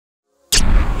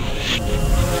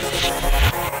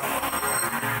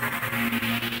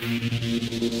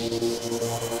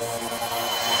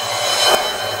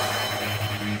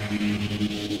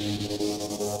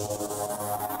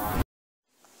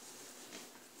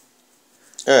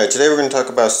Alright, today we're going to talk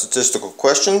about statistical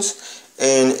questions.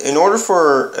 And in order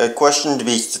for a question to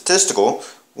be statistical,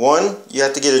 one, you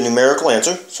have to get a numerical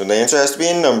answer, so the answer has to be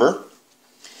a number.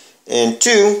 And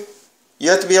two,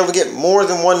 you have to be able to get more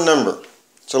than one number.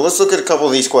 So let's look at a couple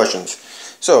of these questions.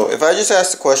 So if I just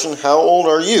ask the question, how old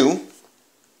are you?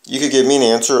 You could give me an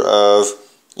answer of,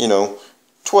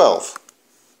 12.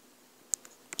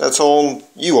 That's how old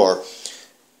you are.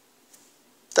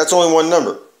 That's only one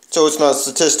number, so it's not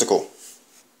statistical.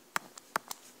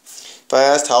 If I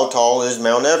asked how tall is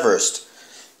Mount Everest,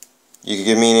 you could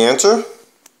give me an answer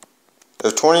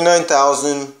of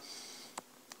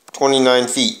 29,029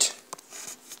 feet.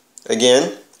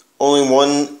 Again, only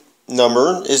one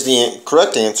number is the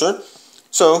correct answer,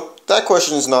 so that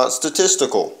question is not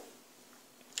statistical.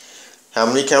 How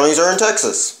many counties are in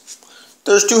Texas?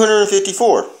 There's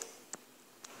 254.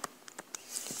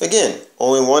 Again,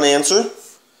 only one answer,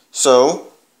 so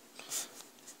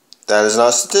that is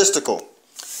not statistical.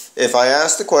 If I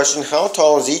ask the question, how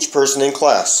tall is each person in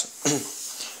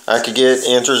class? I could get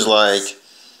answers like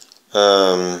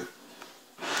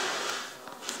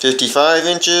 55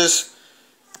 inches,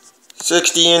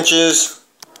 60 inches,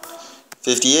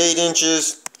 58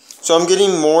 inches. So I'm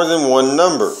getting more than one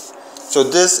number. So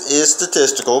this is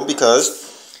statistical because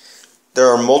there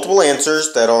are multiple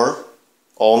answers that are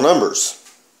all numbers.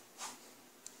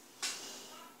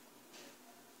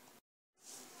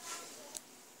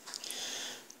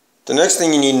 The next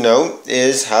thing you need to know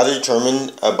is how to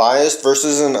determine a biased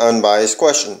versus an unbiased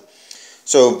question.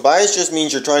 So biased just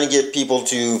means you're trying to get people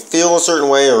to feel a certain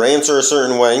way or answer a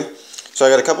certain way. So I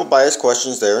got a couple biased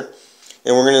questions there,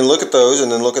 and we're going to look at those and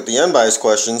then look at the unbiased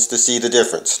questions to see the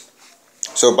difference.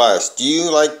 So biased, do you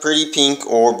like pretty pink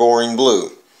or boring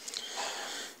blue?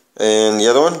 And the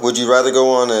other one, would you rather go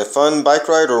on a fun bike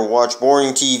ride or watch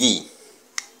boring TV?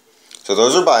 So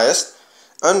those are biased.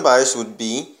 Unbiased would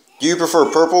be, do you prefer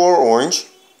purple or orange?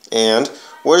 And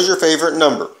what is your favorite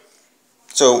number?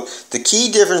 So the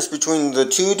key difference between the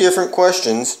two different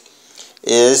questions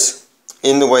is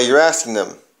in the way you're asking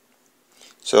them.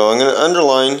 So I'm going to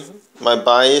underline my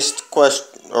biased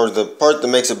question, or the part that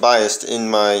makes it biased in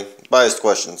my biased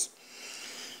questions.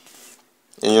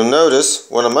 And you'll notice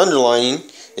what I'm underlining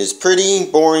is pretty,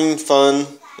 boring,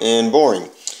 fun, and boring.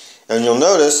 And you'll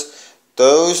notice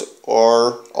those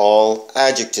are all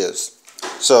adjectives.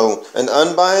 So an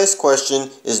unbiased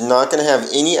question is not going to have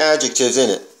any adjectives in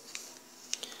it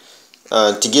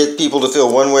to get people to feel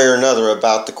one way or another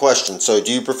about the question. So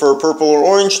do you prefer purple or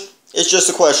orange? It's just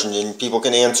a question and people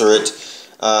can answer it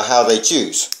how they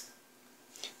choose.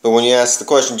 But when you ask the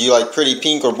question, do you like pretty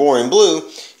pink or boring blue,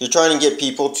 you're trying to get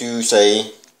people to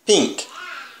say pink.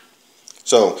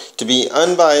 So to be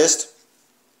unbiased,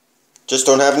 just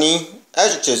don't have any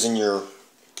adjectives in your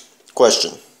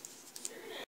question.